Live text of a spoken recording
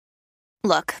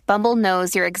Look, Bumble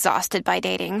knows you're exhausted by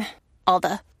dating. All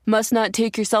the must not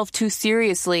take yourself too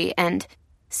seriously and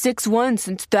 6'1"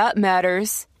 since that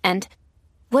matters. And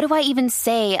what do I even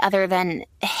say other than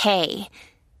hey?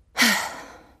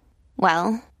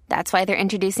 Well, that's why they're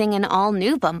introducing an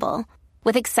all-new Bumble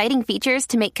with exciting features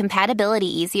to make compatibility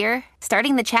easier,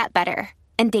 starting the chat better,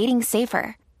 and dating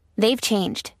safer. They've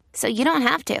changed, so you don't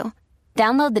have to.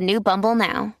 Download the new Bumble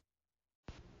now.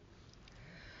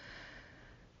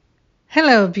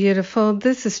 Hello, beautiful.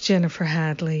 This is Jennifer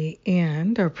Hadley,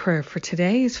 and our prayer for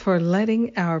today is for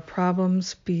letting our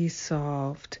problems be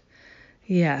solved.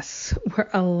 Yes, we're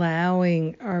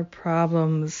allowing our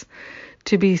problems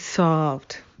to be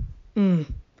solved.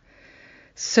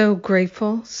 So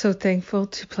grateful, so thankful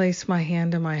to place my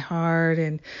hand on my heart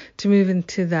and to move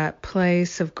into that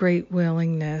place of great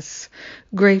willingness.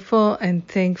 Grateful and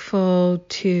thankful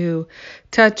to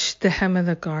touch the hem of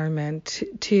the garment,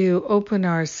 to open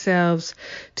ourselves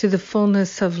to the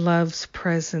fullness of love's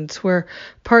presence. We're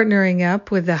partnering up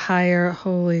with the higher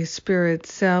Holy Spirit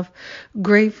self.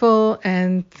 Grateful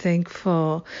and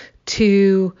thankful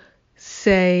to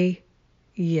say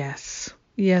yes.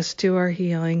 Yes to our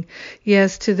healing.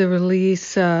 Yes to the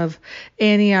release of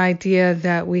any idea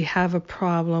that we have a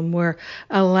problem. We're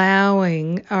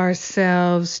allowing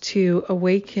ourselves to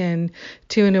awaken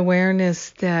to an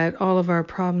awareness that all of our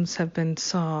problems have been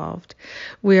solved.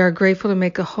 We are grateful to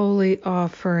make a holy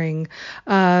offering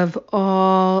of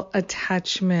all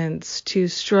attachments to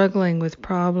struggling with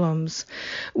problems.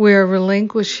 We're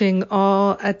relinquishing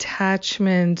all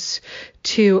attachments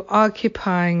to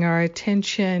occupying our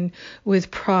attention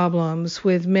with problems,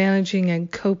 with managing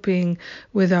and coping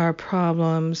with our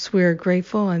problems. We are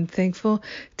grateful and thankful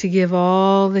to give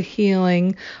all the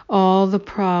healing, all the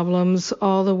problems,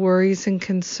 all the worries and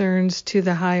concerns to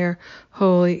the higher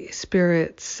Holy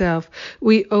Spirit self.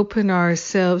 We open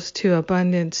ourselves to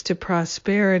abundance, to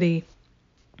prosperity,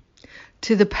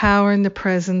 to the power and the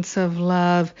presence of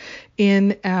love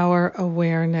in our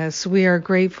awareness. We are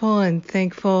grateful and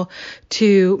thankful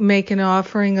to make an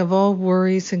offering of all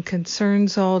worries and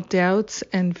concerns, all doubts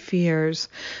and fears.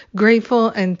 Grateful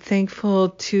and thankful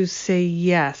to say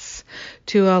yes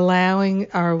to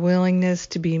allowing our willingness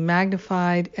to be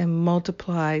magnified and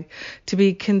multiplied, to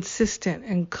be consistent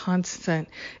and constant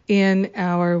in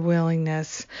our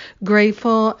willingness.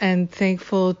 Grateful and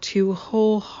thankful to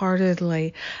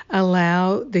wholeheartedly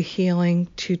allow the healing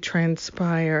to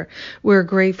transpire. We're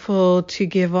grateful to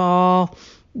give all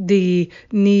the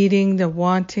needing, the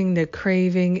wanting, the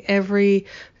craving, every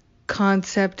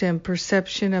concept and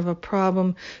perception of a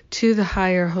problem to the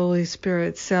higher Holy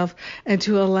Spirit self, and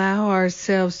to allow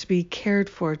ourselves to be cared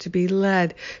for, to be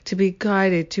led, to be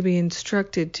guided, to be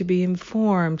instructed, to be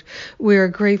informed. We are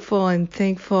grateful and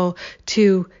thankful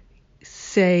to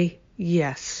say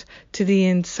yes to the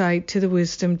insight, to the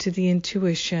wisdom, to the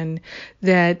intuition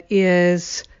that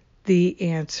is the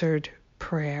answered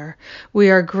prayer. We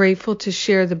are grateful to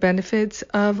share the benefits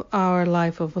of our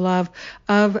life of love,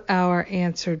 of our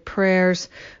answered prayers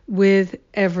with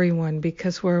everyone,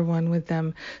 because we're one with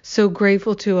them. So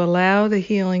grateful to allow the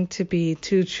healing to be,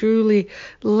 to truly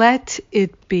let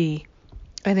it be.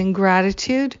 And in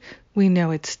gratitude, we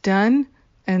know it's done,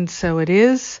 and so it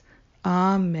is.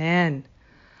 Amen.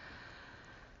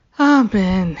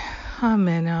 Amen.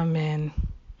 Amen. Amen.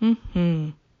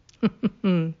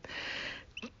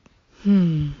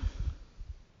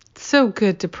 So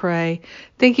good to pray.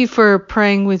 Thank you for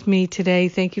praying with me today.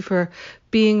 Thank you for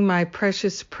being my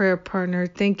precious prayer partner.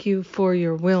 Thank you for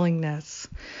your willingness.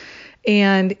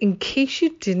 And in case you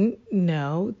didn't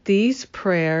know, these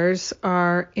prayers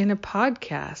are in a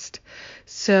podcast.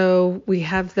 So we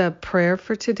have the Prayer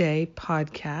for Today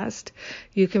podcast.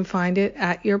 You can find it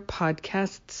at your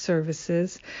podcast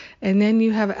services. And then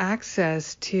you have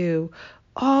access to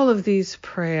all of these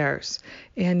prayers,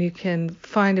 and you can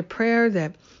find a prayer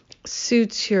that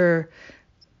suits your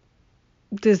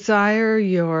desire,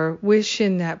 your wish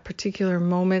in that particular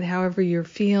moment, however you're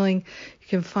feeling. You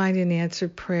can find an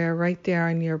answered prayer right there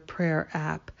on your prayer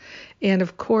app. And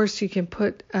of course, you can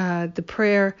put the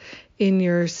prayer in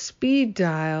your speed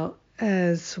dial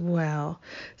as well.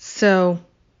 So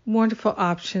wonderful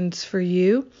options for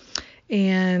you.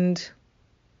 And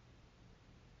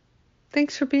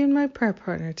thanks for being my prayer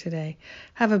partner today.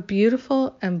 Have a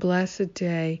beautiful and blessed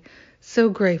day. So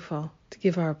grateful to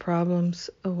give our problems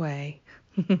away.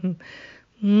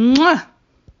 Mwah!